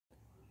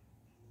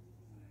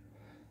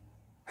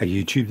Hey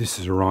YouTube, this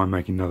is Orion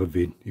making another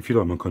vid. If you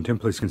like my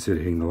content, please consider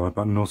hitting the like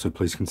button. Also,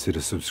 please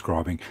consider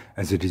subscribing,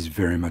 as it is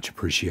very much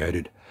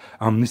appreciated.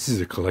 This is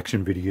a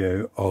collection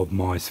video of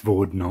my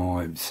Svord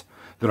knives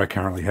that I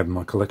currently have in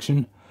my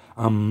collection.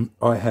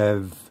 I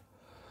have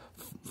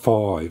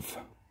 5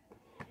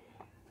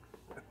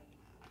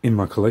 in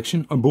my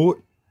collection.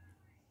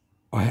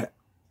 I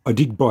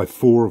did buy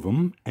 4 of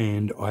them,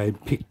 and I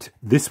picked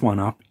this one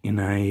up in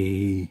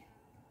a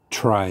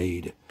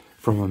trade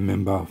from a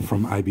member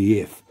from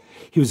ABF.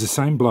 He was the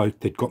same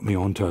bloke that got me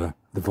onto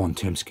the Von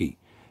Tempsky.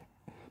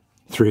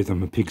 3 of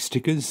them are pig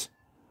stickers,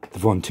 the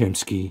Von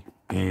Tempsky,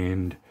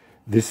 and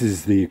this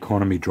is the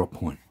economy drop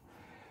point.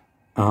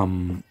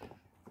 I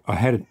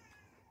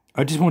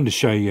just wanted to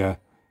show you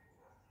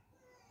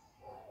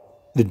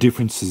the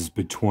differences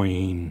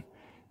between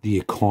the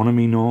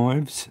economy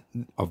knives.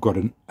 I've got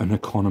an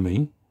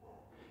economy.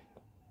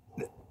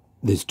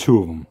 There's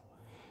 2 of them.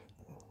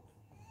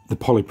 The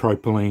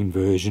polypropylene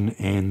version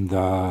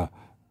and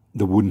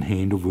the wooden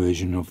handle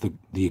version of the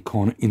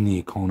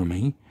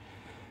economy,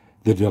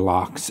 the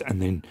deluxe,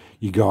 and then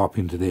you go up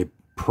into their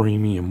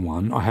premium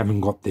one. I haven't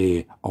got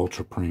their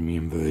ultra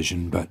premium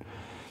version, but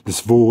the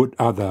Svord,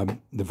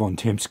 the Von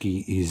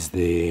Tempsky is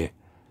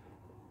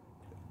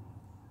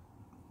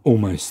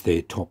almost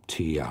their top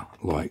tier.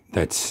 Like,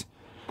 that's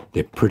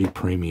their pretty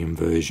premium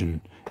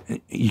version.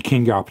 You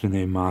can go up in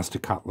their Master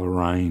Cutler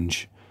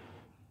range.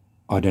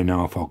 I don't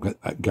know if I'll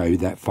go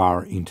that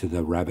far into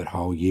the rabbit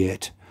hole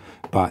yet,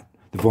 but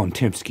the Von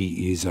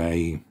Tempsky is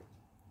a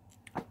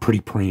pretty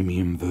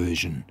premium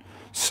version.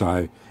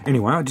 So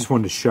anyway, I just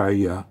wanted to show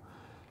you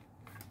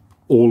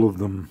all of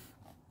them,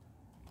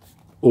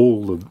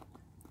 the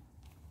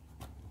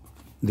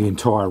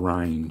entire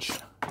range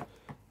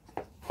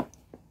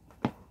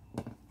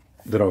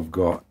that I've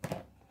got.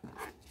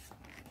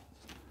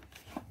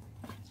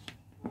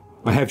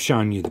 I have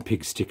shown you the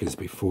pig stickers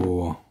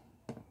before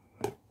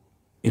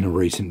in a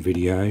recent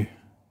video,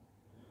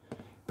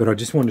 but I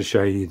just wanted to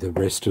show you the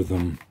rest of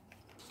them,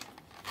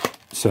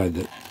 so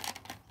that,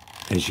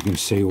 as you can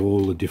see,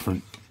 all the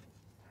different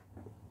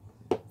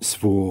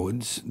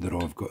Swords that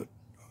I've got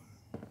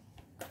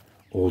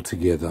all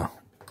together,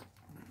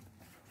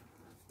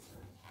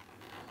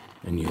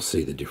 and you'll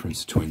see the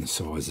difference between the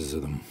sizes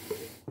of them.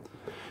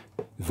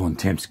 Von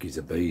Tempsky's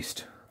a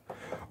beast.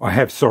 I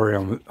have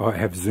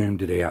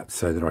zoomed it out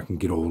so that I can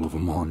get all of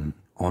them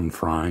on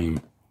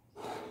frame.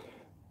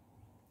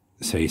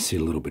 So you see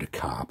a little bit of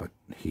carpet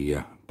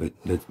here, but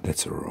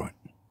that's all right.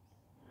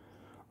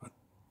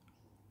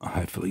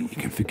 Hopefully you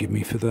can forgive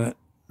me for that.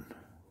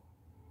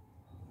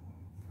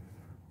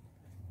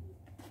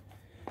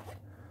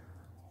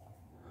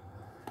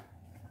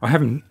 I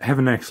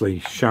haven't actually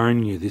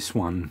shown you this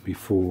one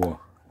before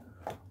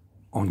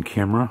on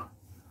camera.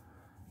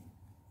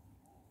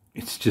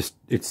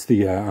 It's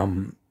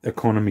the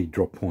economy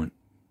drop point,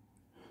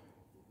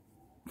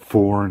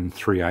 4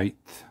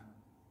 3/8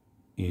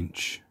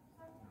 inch.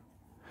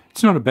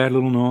 It's not a bad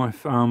little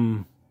knife.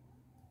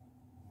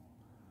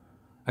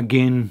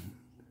 Again,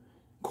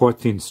 quite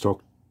thin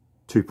stock,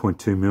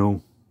 2.2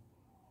 mil.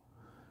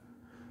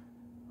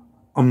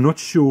 I'm not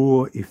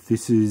sure if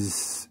this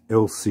is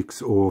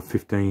L6 or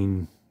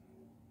 15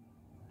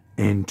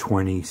 and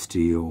 20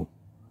 steel.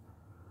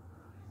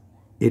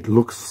 It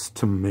looks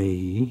to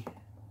me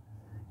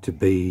to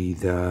be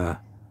the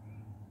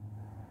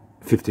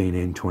 15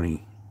 and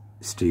 20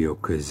 steel,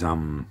 because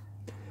from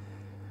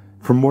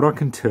what I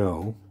can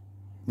tell,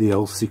 the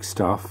L6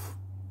 stuff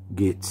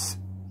gets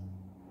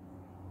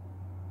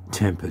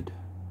tempered.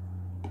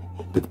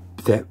 But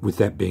with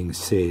that being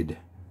said,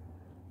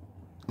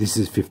 this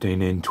is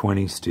 15 and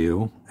 20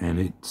 steel, and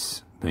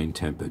it's been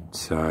tempered.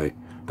 So,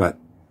 but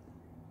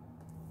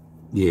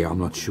yeah, I'm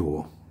not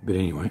sure. But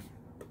anyway,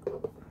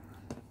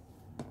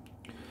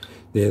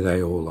 there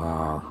they all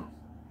are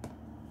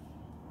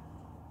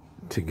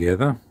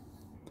together.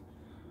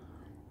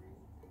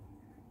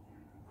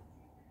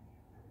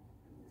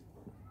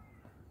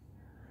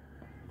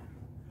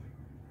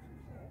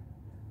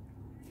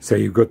 So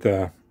you've got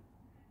the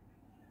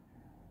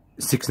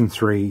 6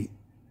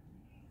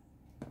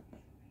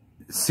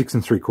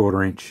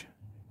 3/4 inch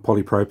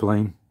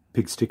polypropylene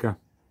pig sticker,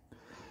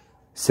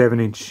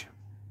 7-inch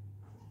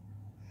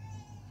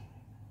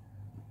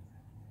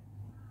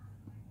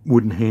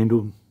wooden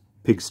handled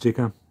pig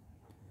sticker,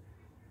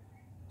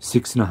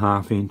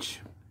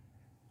 6.5-inch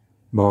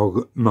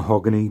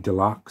mahogany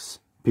deluxe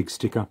pig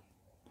sticker,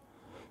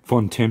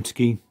 Von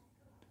Tempsky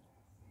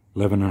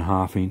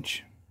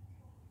 11.5-inch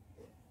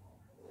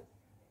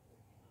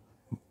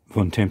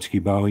Von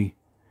Tempsky Bowie,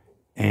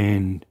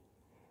 and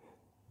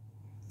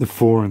the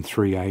 4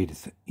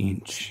 3/8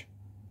 inch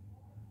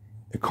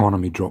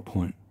economy drop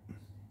point.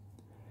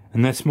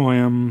 And that's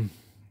my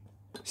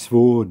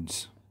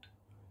Swords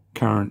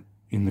current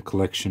in the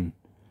collection.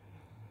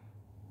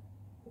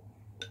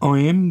 I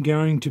am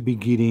going to be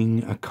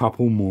getting a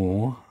couple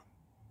more.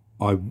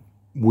 I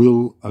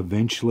will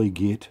eventually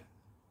get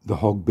the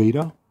hog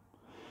beater,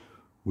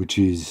 which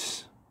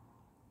is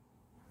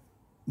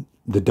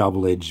the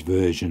double-edged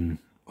version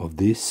of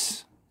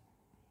this,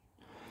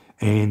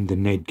 and the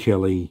Ned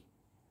Kelly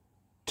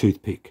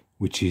toothpick,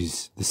 which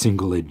is the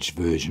single edge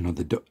version of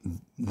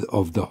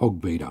the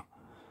hog beater.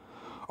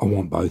 I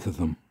want both of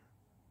them.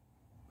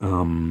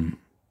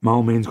 My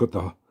old man's got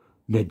the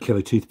Ned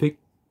Kelly toothpick,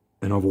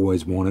 and I've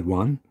always wanted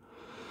one.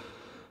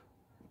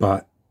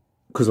 But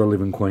because I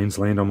live in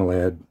Queensland, I'm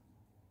allowed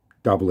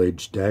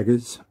double-edged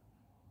daggers,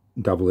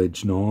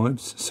 double-edged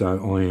knives,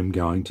 so I am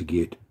going to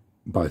get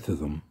both of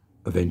them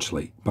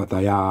eventually. But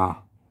they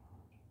are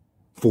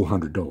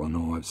 $400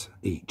 knives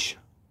each.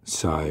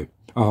 So,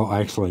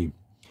 actually,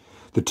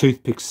 the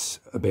toothpick's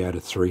about a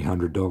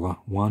 $300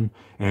 one,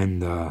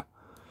 and the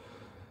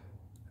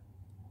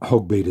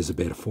hog beater's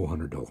about a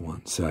 $400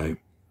 one. So,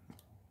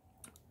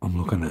 I'm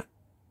looking at,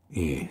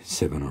 yeah,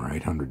 $700 or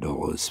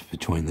 $800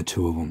 between the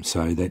two of them.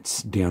 So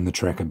that's down the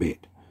track a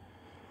bit.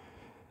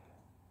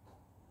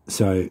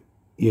 So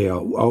yeah,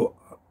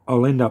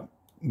 I'll end up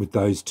with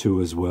those two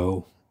as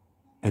well,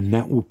 and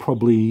that will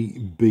probably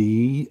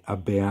be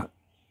about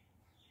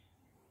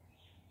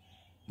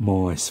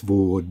my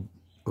Svord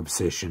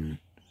obsession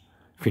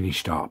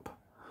finished up.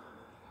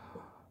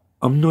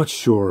 I'm not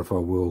sure if I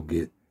will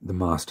get the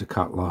Master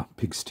Cutler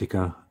pig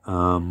sticker.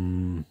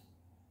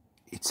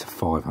 It's a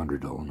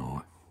 $500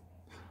 knife.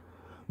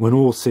 When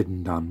all's said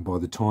and done, by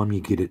the time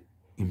you get it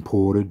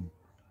imported,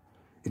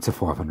 it's a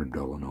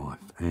 $500 knife.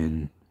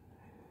 And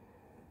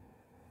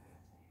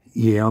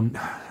yeah,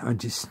 I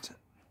just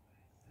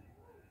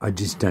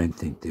don't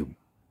think they're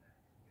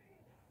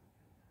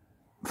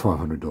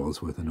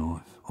 $500 worth of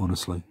knife,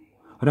 honestly.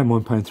 I don't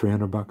mind paying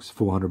 $300,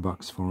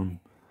 $400 for them.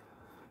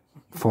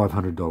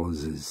 $500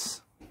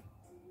 is,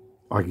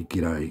 I could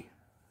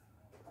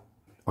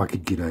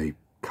get a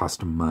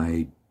custom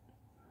made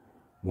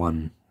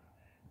one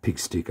pig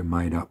sticker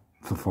made up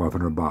for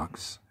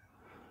 $500,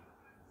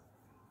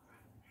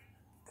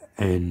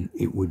 and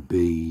it would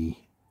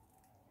be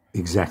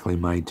exactly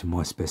made to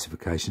my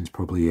specifications,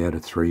 probably out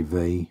of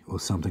 3V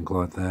or something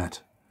like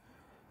that.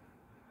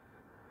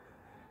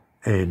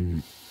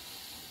 And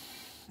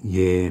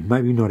yeah,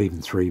 maybe not even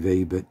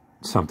 3V, but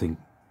something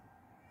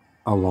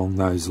along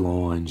those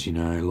lines, you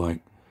know,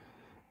 like,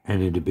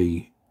 and it'd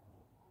be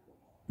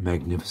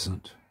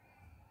magnificent.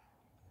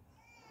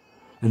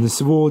 And the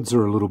Swords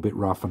are a little bit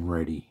rough and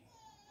ready.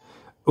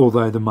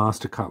 Although the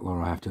Master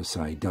Cutler, I have to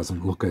say,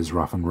 doesn't look as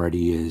rough and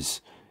ready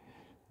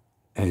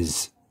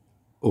as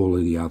all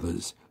of the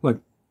others. Like,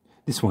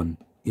 this one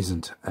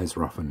isn't as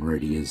rough and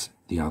ready as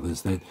the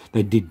others.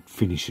 They did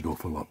finish it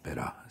off a lot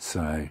better.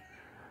 So,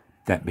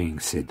 that being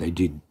said, they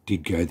did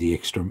go the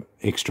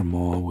extra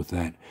mile with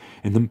that.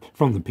 And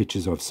from the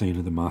pictures I've seen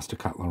of the Master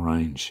Cutler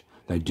range,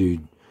 they do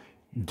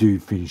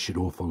finish it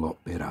off a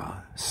lot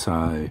better.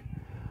 So,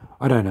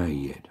 I don't know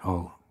yet.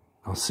 I'll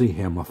see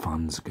how my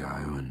funds go,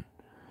 and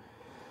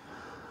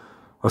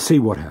I'll see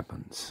what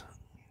happens.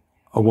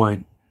 I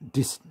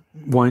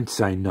won't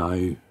say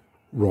no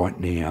right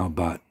now,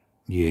 but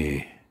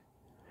yeah.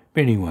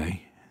 But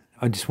anyway,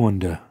 I just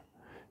wanted to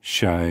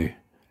show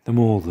them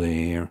all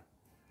there,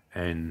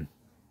 and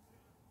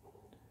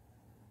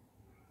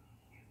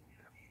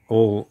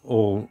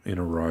all in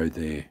a row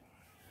there.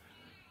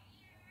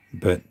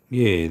 But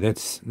yeah,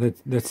 that's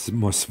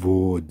my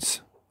Swords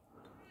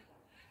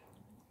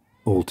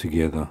all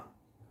together.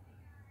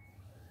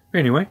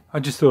 Anyway, I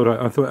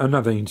thought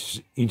another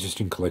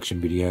interesting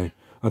collection video.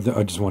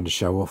 I just wanted to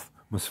show off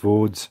my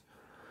Swords.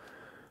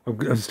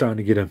 I'm starting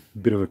to get a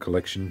bit of a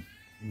collection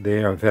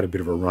there. I've had a bit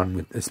of a run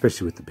with,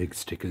 especially with the big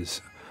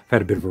stickers. I've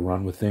had a bit of a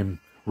run with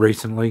them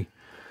recently.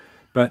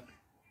 But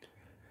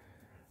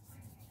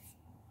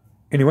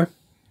anyway,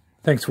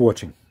 thanks for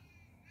watching.